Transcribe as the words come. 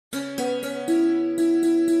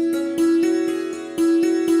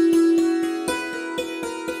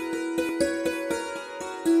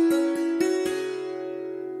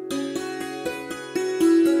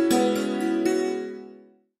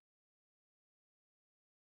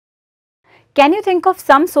Can you think of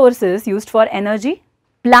some sources used for energy?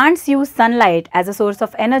 Plants use sunlight as a source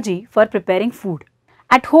of energy for preparing food.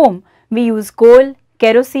 At home, we use coal,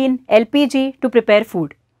 kerosene, LPG to prepare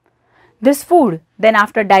food. This food then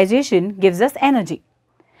after digestion gives us energy.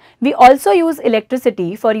 We also use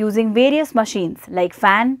electricity for using various machines like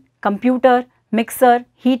fan, computer, mixer,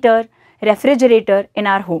 heater, refrigerator in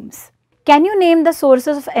our homes. Can you name the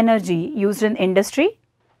sources of energy used in industry?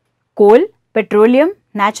 Coal, petroleum,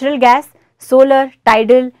 natural gas, solar,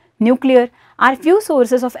 tidal, nuclear are few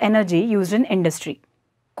sources of energy used in industry.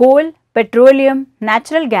 Coal, petroleum,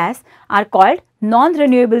 natural gas are called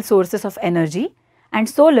non-renewable sources of energy, and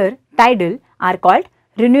solar, tidal are called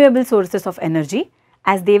renewable sources of energy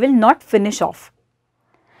as they will not finish off.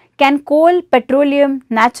 Can coal, petroleum,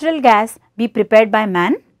 natural gas be prepared by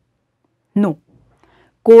man? No.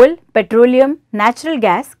 Coal, petroleum, natural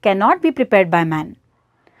gas cannot be prepared by man.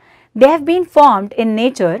 They have been formed in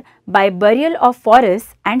nature by burial of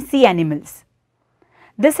forests and sea animals.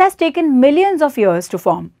 This has taken millions of years to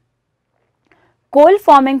form. Coal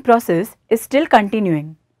forming process is still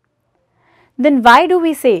continuing. Then why do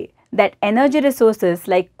we say that energy resources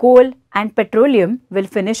like coal and petroleum will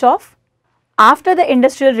finish off? After the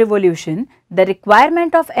Industrial Revolution, the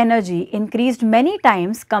requirement of energy increased many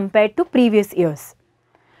times compared to previous years.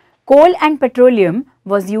 Coal and petroleum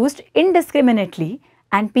was used indiscriminately,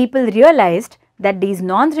 and people realized that these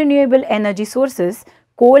non-renewable energy sources,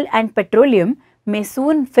 coal and petroleum, may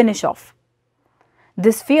soon finish off.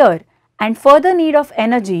 This fear and further need of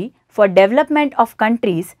energy for development of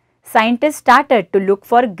countries, scientists started to look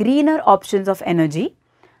for greener options of energy,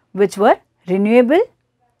 which were renewable,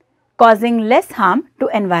 causing less harm to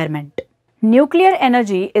environment. Nuclear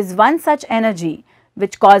energy is one such energy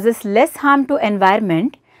which causes less harm to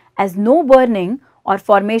environment as no burning or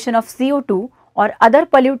formation of CO2 or other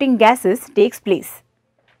polluting gases takes place.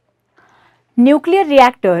 Nuclear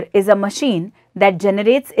reactor is a machine that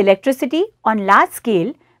generates electricity on large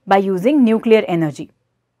scale by using nuclear energy.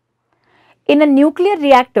 In a nuclear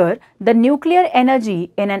reactor, the nuclear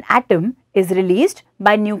energy in an atom is released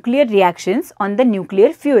by nuclear reactions on the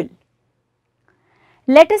nuclear fuel.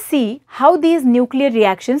 Let us see how these nuclear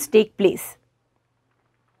reactions take place.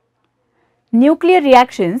 Nuclear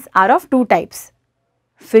reactions are of two types: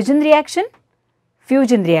 fission reaction,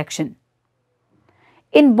 fusion reaction.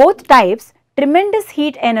 In both types, tremendous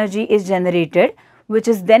heat energy is generated, which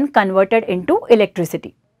is then converted into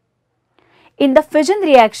electricity. In the fission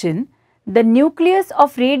reaction, the nucleus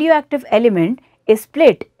of radioactive element is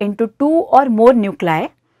split into two or more nuclei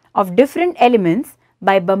of different elements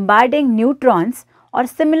by bombarding neutrons or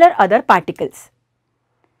similar other particles.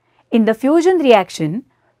 In the fusion reaction,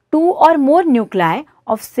 two or more nuclei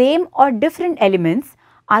of same or different elements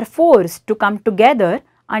are forced to come together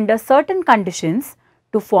under certain conditions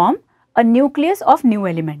to form a nucleus of new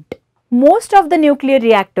element. Most of the nuclear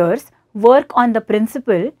reactors work on the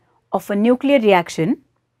principle of a nuclear reaction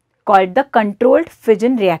called the controlled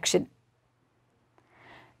fission reaction.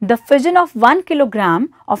 The fission of 1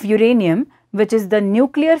 kilogram of uranium, which is the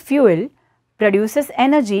nuclear fuel, produces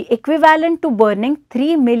energy equivalent to burning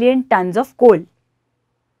 3 million tons of coal.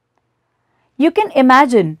 You can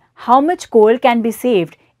imagine how much coal can be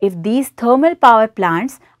saved if these thermal power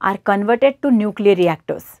plants are converted to nuclear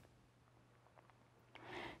reactors.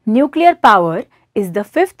 Nuclear power is the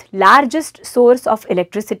fifth largest source of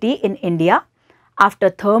electricity in India after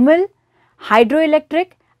thermal,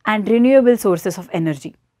 hydroelectric and renewable sources of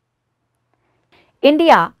energy.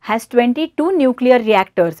 India has 22 nuclear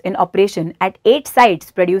reactors in operation at 8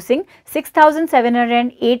 sites producing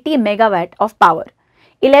 6,780 megawatt of power.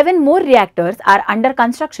 11 more reactors are under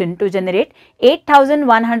construction to generate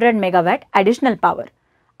 8,100 megawatt additional power.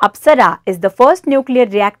 Apsara is the first nuclear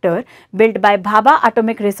reactor built by Bhabha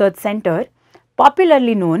Atomic Research Center,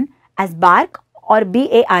 popularly known as BARC or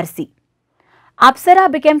BARC.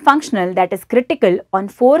 Apsara became functional, that is critical, on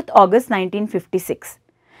 4th August 1956.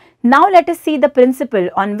 Now let us see the principle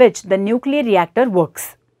on which the nuclear reactor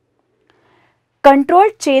works.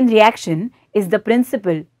 Controlled chain reaction is the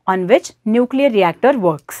principle on which nuclear reactor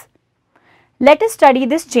works. Let us study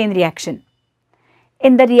this chain reaction.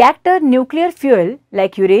 In the reactor, nuclear fuel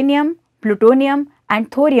like uranium, plutonium and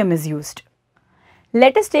thorium is used.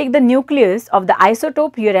 Let us take the nucleus of the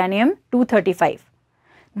isotope uranium-235.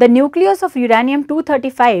 The nucleus of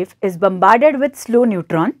uranium-235 is bombarded with slow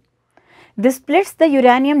neutron. This splits the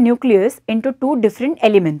uranium nucleus into two different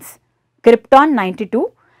elements,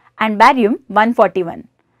 krypton-92 and barium-141,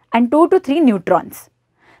 and 2 to 3 neutrons.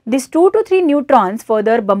 These 2 to 3 neutrons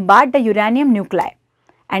further bombard the uranium nuclei,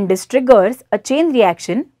 and this triggers a chain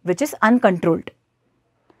reaction which is uncontrolled.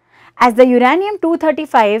 As the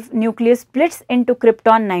uranium-235 nucleus splits into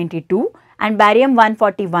krypton-92 and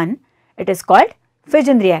barium-141, it is called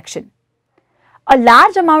fission reaction. A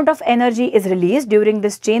large amount of energy is released during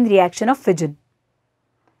this chain reaction of fission.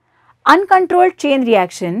 Uncontrolled chain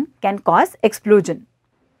reaction can cause explosion.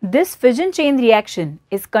 This fission chain reaction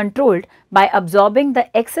is controlled by absorbing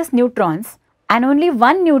the excess neutrons, and only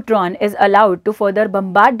one neutron is allowed to further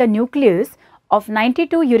bombard the nucleus of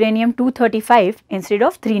 92 uranium-235 instead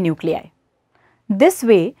of 3 nuclei. This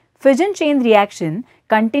way, fission chain reaction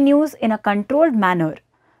continues in a controlled manner,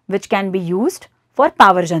 which can be used for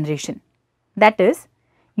power generation. That is,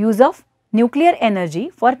 use of nuclear energy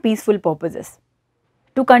for peaceful purposes.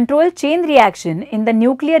 To control chain reaction in the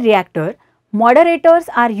nuclear reactor, moderators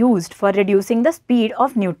are used for reducing the speed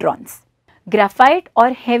of neutrons. Graphite or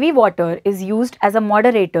heavy water is used as a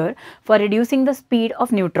moderator for reducing the speed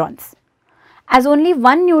of neutrons. As only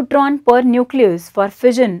one neutron per nucleus for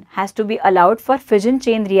fission has to be allowed for fission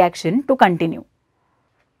chain reaction to continue.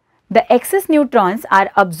 The excess neutrons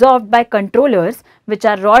are absorbed by controllers, which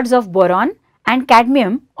are rods of boron and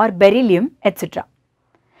cadmium or beryllium, etc.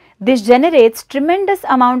 This generates tremendous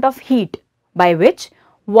amount of heat, by which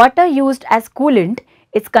water used as coolant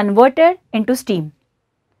is converted into steam.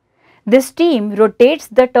 This steam rotates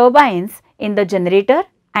the turbines in the generator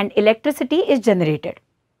and electricity is generated.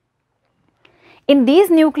 In these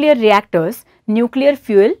nuclear reactors, nuclear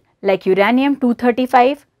fuel like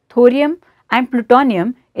uranium-235, thorium and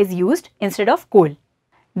plutonium is used instead of coal.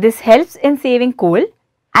 This helps in saving coal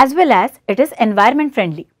as well as it is environment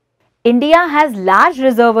friendly. India has large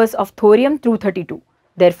reservoirs of thorium-232.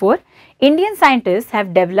 Therefore, Indian scientists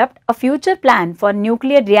have developed a future plan for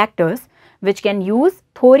nuclear reactors which can use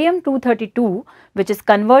thorium-232, which is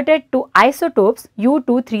converted to isotopes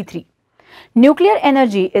U-233. Nuclear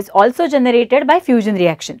energy is also generated by fusion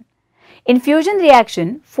reaction. In fusion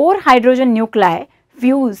reaction, 4 hydrogen nuclei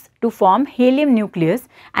fuse to form helium nucleus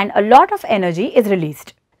and a lot of energy is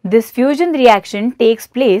released. This fusion reaction takes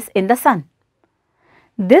place in the sun.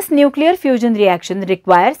 This nuclear fusion reaction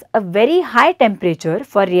requires a very high temperature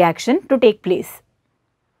for reaction to take place.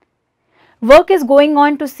 Work is going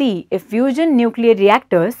on to see if fusion nuclear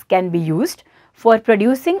reactors can be used for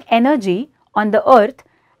producing energy on the earth,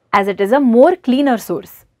 as it is a more cleaner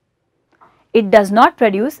source. It does not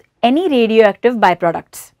produce any radioactive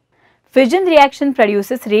byproducts. Fission reaction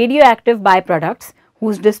produces radioactive byproducts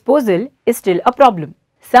whose disposal is still a problem.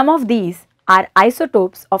 Some of these are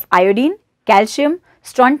isotopes of iodine, calcium,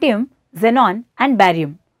 strontium, xenon and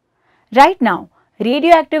barium. Right now,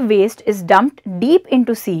 radioactive waste is dumped deep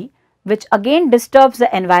into sea, which again disturbs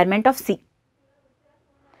the environment of sea.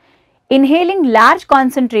 Inhaling large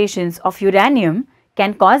concentrations of uranium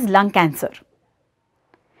can cause lung cancer.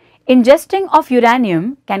 Ingesting of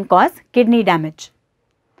uranium can cause kidney damage.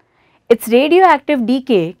 Its radioactive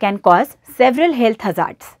decay can cause several health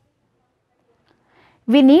hazards.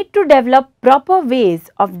 We need to develop proper ways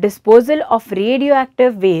of disposal of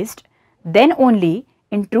radioactive waste, then only,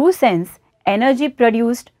 in true sense, energy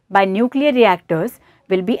produced by nuclear reactors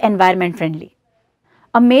will be environment friendly.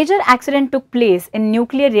 A major accident took place in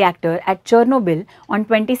nuclear reactor at Chernobyl on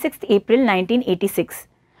 26 April 1986.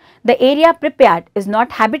 The area Pripyat is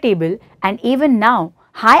not habitable and even now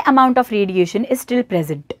high amount of radiation is still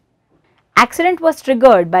present. Accident was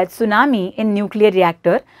triggered by tsunami in nuclear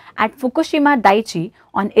reactor at Fukushima Daiichi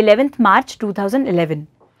on 11th March 2011.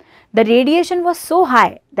 The radiation was so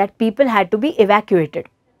high that people had to be evacuated.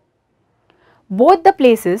 Both the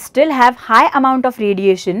places still have high amount of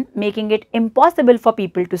radiation, making it impossible for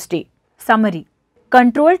people to stay. Summary: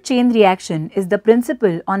 controlled chain reaction is the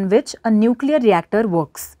principle on which a nuclear reactor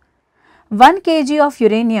works. 1 kg of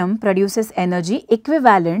uranium produces energy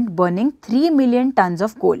equivalent burning 3 million tons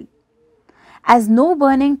of coal. As no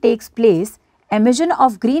burning takes place, emission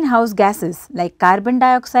of greenhouse gases like carbon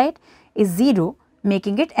dioxide is zero,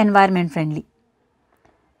 making it environment friendly.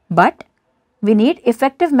 But we need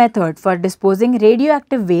effective method for disposing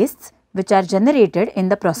radioactive wastes which are generated in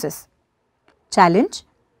the process. Challenge: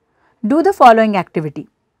 do the following activity.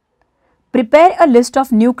 Prepare a list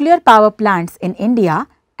of nuclear power plants in India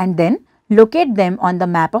and then locate them on the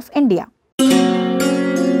map of India.